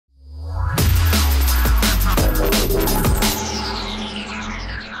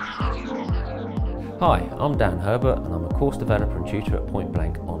Hi, I'm Dan Herbert and I'm a course developer and tutor at Point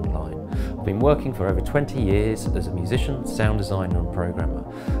Blank Online. I've been working for over 20 years as a musician, sound designer and programmer.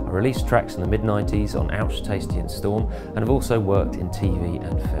 I released tracks in the mid-90s on Ouch, Tasty and Storm, and have also worked in TV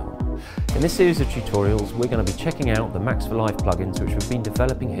and film. In this series of tutorials we're going to be checking out the Max for Live plugins which we've been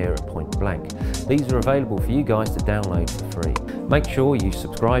developing here at Point Blank. These are available for you guys to download for free. Make sure you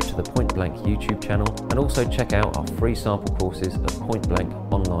subscribe to the Point Blank YouTube channel and also check out our free sample courses at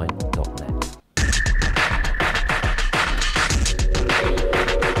pointblankonline.net.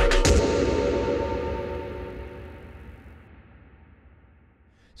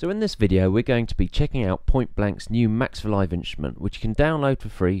 So in this video we're going to be checking out Point Blank's new Max for Live instrument, which you can download for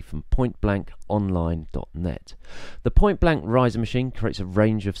free from pointblankonline.net. The Point Blank riser machine creates a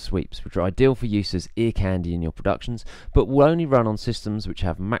range of sweeps which are ideal for use as ear candy in your productions, but will only run on systems which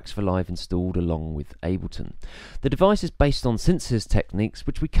have Max for Live installed along with Ableton. The device is based on synthesis techniques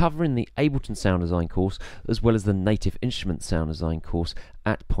which we cover in the Ableton sound design course as well as the native instrument sound design course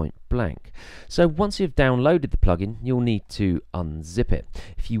at Point Blank. So once you've downloaded the plugin, you'll need to unzip it.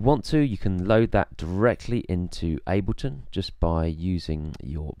 If you want to, you can load that directly into Ableton just by using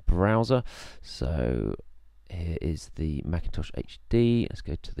your browser. So here is the Macintosh HD. Let's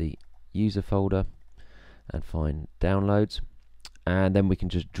go to the user folder and find downloads, and then we can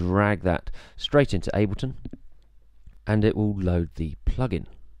just drag that straight into Ableton and it will load the plugin.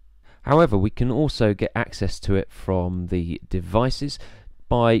 However, we can also get access to it from the devices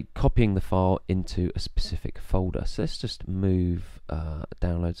by copying the file into a specific folder. So let's just move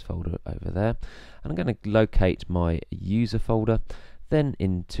downloads folder over there, and I'm going to locate my user folder, then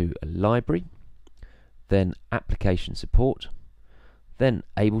into a library, then application support, then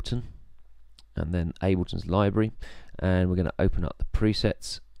Ableton, and then Ableton's library, and we're going to open up the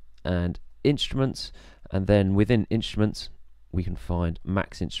presets and instruments, and then within instruments we can find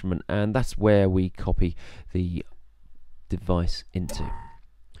Max instrument, and that's where we copy the device into.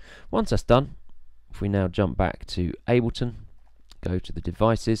 Once that's done, if we now jump back to Ableton, go to the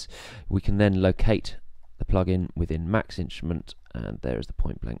devices, we can then locate the plugin within Max instrument, and there is the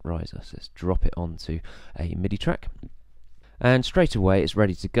Point Blank riser. So let's drop it onto a MIDI track, and straight away it's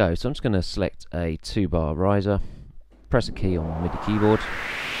ready to go. So I'm just going to select a 2-bar riser, press a key on the MIDI keyboard,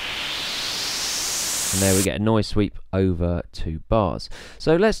 and there we get a noise sweep over 2 bars.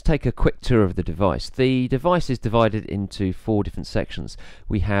 So let's take a quick tour of the device. The device is divided into 4 different sections.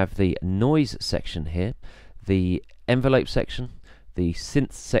 We have the noise section here, the envelope section, the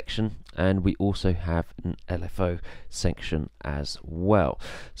synth section, and we also have an LFO section as well.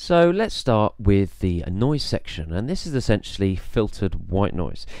 So let's start with the noise section, and this is essentially filtered white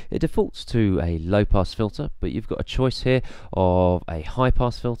noise. It defaults to a low pass filter, but you've got a choice here of a high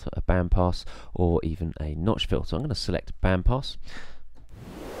pass filter, a band pass, or even a notch filter. I'm going to select band pass.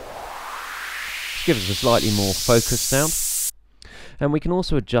 This gives us a slightly more focused sound. And we can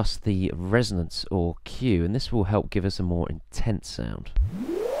also adjust the resonance or Q, and this will help give us a more intense sound.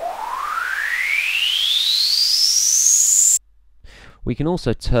 We can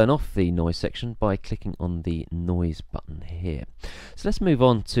also turn off the noise section by clicking on the noise button here. So let's move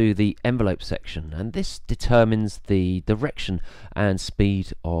on to the envelope section, and this determines the direction and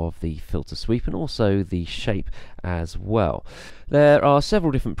speed of the filter sweep and also the shape as well. There are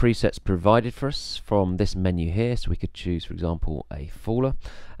several different presets provided for us from this menu here, so we could choose, for example, a faller,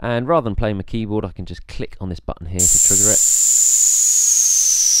 and rather than playing my keyboard I can just click on this button here to trigger it.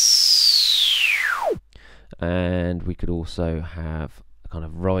 And we could also have a kind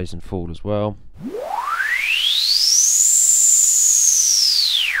of rise and fall as well.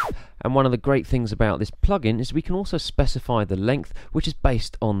 And one of the great things about this plugin is we can also specify the length, which is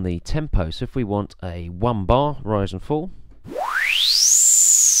based on the tempo. So if we want a 1 bar rise and fall,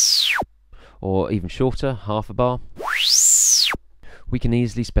 or even shorter, half a bar, we can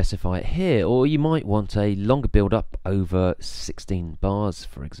easily specify it here. Or you might want a longer build up over 16 bars,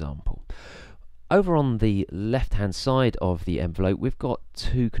 for example. Over on the left hand side of the envelope we've got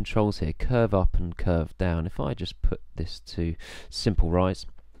 2 controls here, curve up and curve down. If I just put this to simple rise.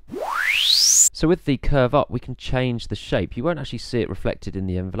 So with the curve up we can change the shape. You won't actually see it reflected in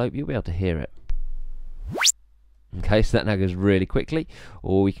the envelope, you'll be able to hear it. Okay, so that now goes really quickly,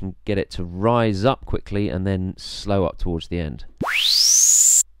 or we can get it to rise up quickly and then slow up towards the end.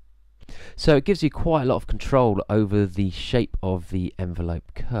 So it gives you quite a lot of control over the shape of the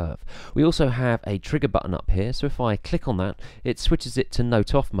envelope curve. We also have a trigger button up here, so if I click on that, it switches it to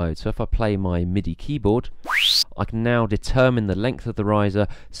note off mode. So if I play my MIDI keyboard, I can now determine the length of the riser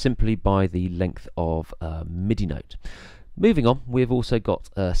simply by the length of a MIDI note. Moving on, we've also got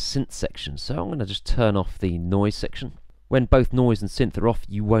a synth section, so I'm going to just turn off the noise section. When both noise and synth are off,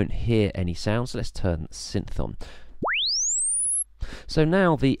 you won't hear any sound, so let's turn synth on. So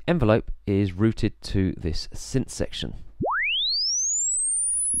now the envelope is routed to this synth section,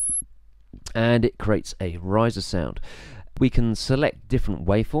 and it creates a riser sound. We can select different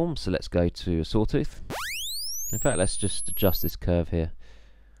waveforms, so let's go to a sawtooth. In fact, let's just adjust this curve here,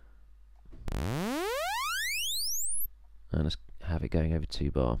 and let's have it going over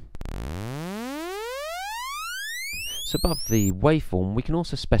 2 bar. So above the waveform, we can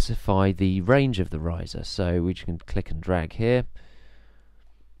also specify the range of the riser, so we can click and drag here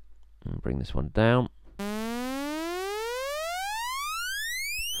and bring this one down,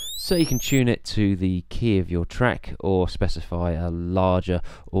 so you can tune it to the key of your track or specify a larger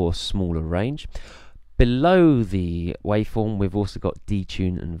or smaller range. Below the waveform, we've also got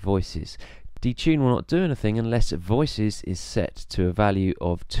detune and voices. Detune will not do anything unless voices is set to a value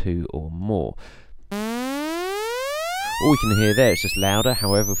of 2 or more. All we can hear there is just louder.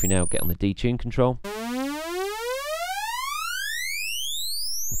 However, if we now get on the detune control, we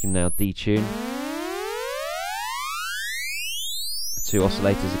can now detune the 2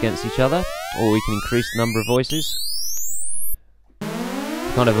 oscillators against each other, or we can increase the number of voices.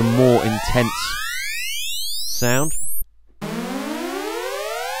 Kind of a more intense sound.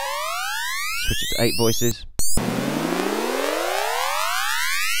 Switch it to 8 voices.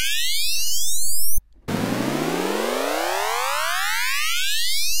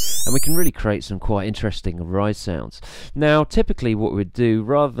 And we can really create some quite interesting rise sounds. Now, typically what we'd do,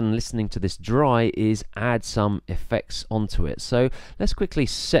 rather than listening to this dry, is add some effects onto it. So let's quickly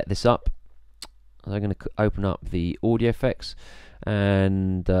set this up. I'm going to open up the audio effects,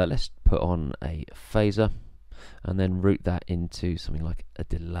 and let's put on a phaser, and then route that into something like a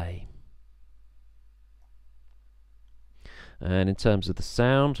delay. And in terms of the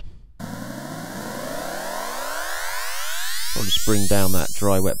sound, I'll just bring down that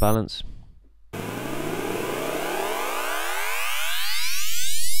dry-wet balance.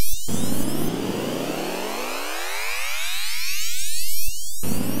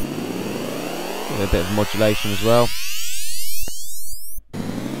 A bit of modulation as well.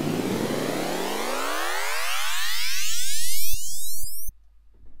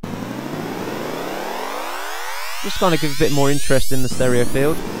 Just kind of give a bit more interest in the stereo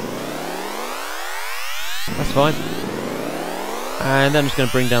field. That's fine. And then I'm just going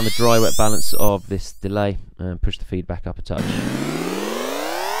to bring down the dry wet balance of this delay and push the feedback up a touch.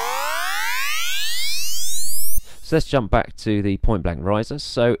 So let's jump back to the point blank riser.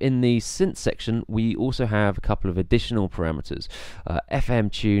 So in the synth section, we also have a couple of additional parameters,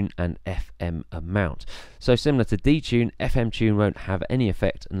 FM tune and FM amount. So similar to detune, FM tune won't have any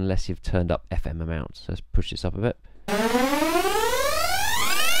effect unless you've turned up FM amount. So let's push this up a bit.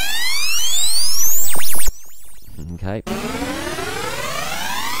 Okay.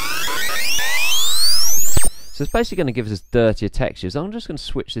 So it's basically going to give us dirtier textures. I'm just going to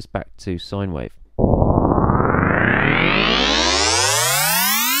switch this back to sine wave.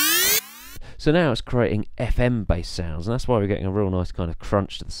 So now it's creating FM based sounds, and that's why we're getting a real nice kind of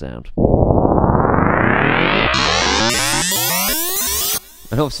crunch to the sound.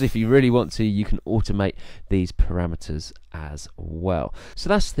 And obviously if you really want to, you can automate these parameters as well. So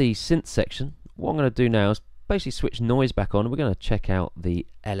that's the synth section. What I'm going to do now is basically switch noise back on, and we're going to check out the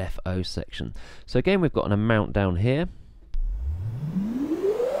LFO section. So again, we've got an amount down here.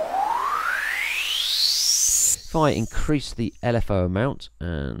 If I increase the LFO amount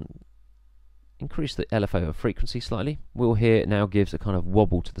and increase the LFO frequency slightly, we'll hear it now gives a kind of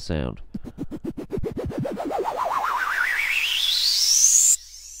wobble to the sound.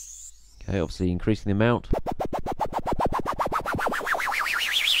 Okay, obviously increasing the amount.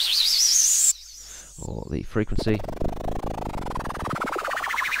 Or the frequency.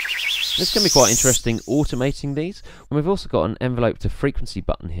 This can be quite interesting automating these. And we've also got an envelope to frequency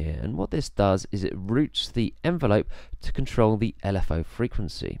button here, and what this does is it routes the envelope to control the LFO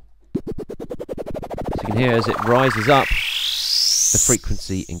frequency. So you can hear as it rises up, the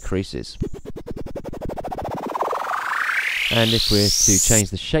frequency increases. And if we're to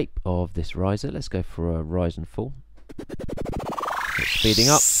change the shape of this riser, let's go for a rise and fall. It's speeding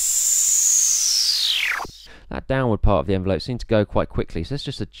up. That downward part of the envelope seems to go quite quickly, so let's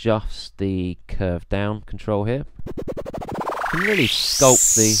just adjust the curve down control here. You can really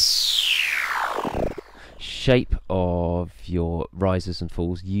sculpt the shape of your rises and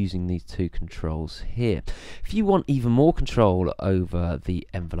falls using these two controls here. If you want even more control over the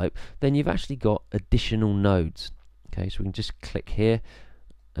envelope, then you've actually got additional nodes. Okay, so we can just click here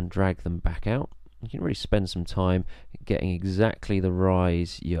and drag them back out. You can really spend some time getting exactly the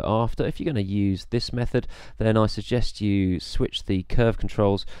rise you're after. If you're going to use this method, then I suggest you switch the curve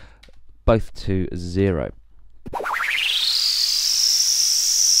controls both to 0.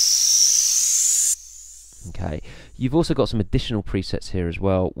 Okay, you've also got some additional presets here as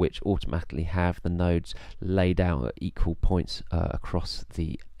well, which automatically have the nodes laid out at equal points across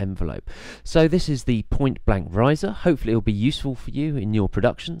the envelope. So this is the point blank riser. Hopefully it will be useful for you in your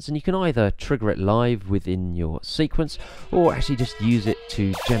productions, and you can either trigger it live within your sequence or actually just use it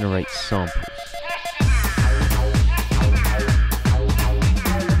to generate samples.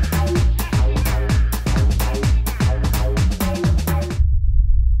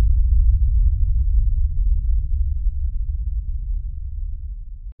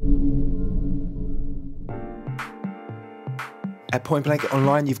 At Point Blank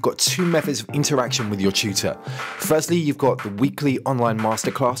Online, you've got two methods of interaction with your tutor. Firstly, you've got the weekly online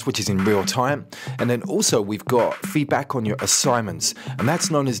masterclass, which is in real time. And then also we've got feedback on your assignments, and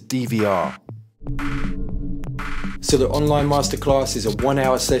that's known as DVR. So the online masterclass is a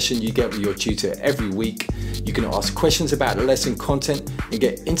 1-hour session you get with your tutor every week. You can ask questions about the lesson content and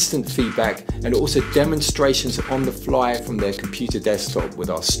get instant feedback, and also demonstrations on the fly from their computer desktop with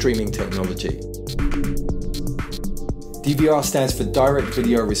our streaming technology. DVR stands for Direct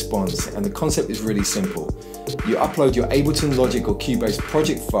Video Response, and the concept is really simple. You upload your Ableton Logic or Cubase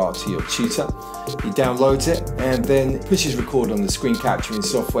project file to your tutor, he downloads it and then pushes record on the screen capturing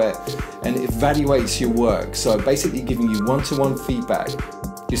software and evaluates your work, so basically giving you one-to-one feedback.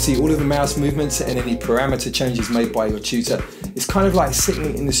 You see all of the mouse movements and any parameter changes made by your tutor. It's kind of like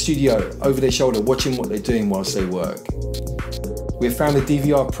sitting in the studio over their shoulder watching what they're doing whilst they work. We have found the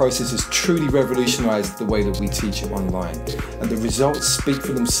DVR process has truly revolutionized the way that we teach online, and the results speak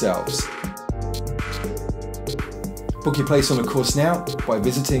for themselves. Book your place on a course now by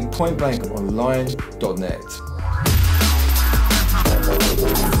visiting pointblankonline.net.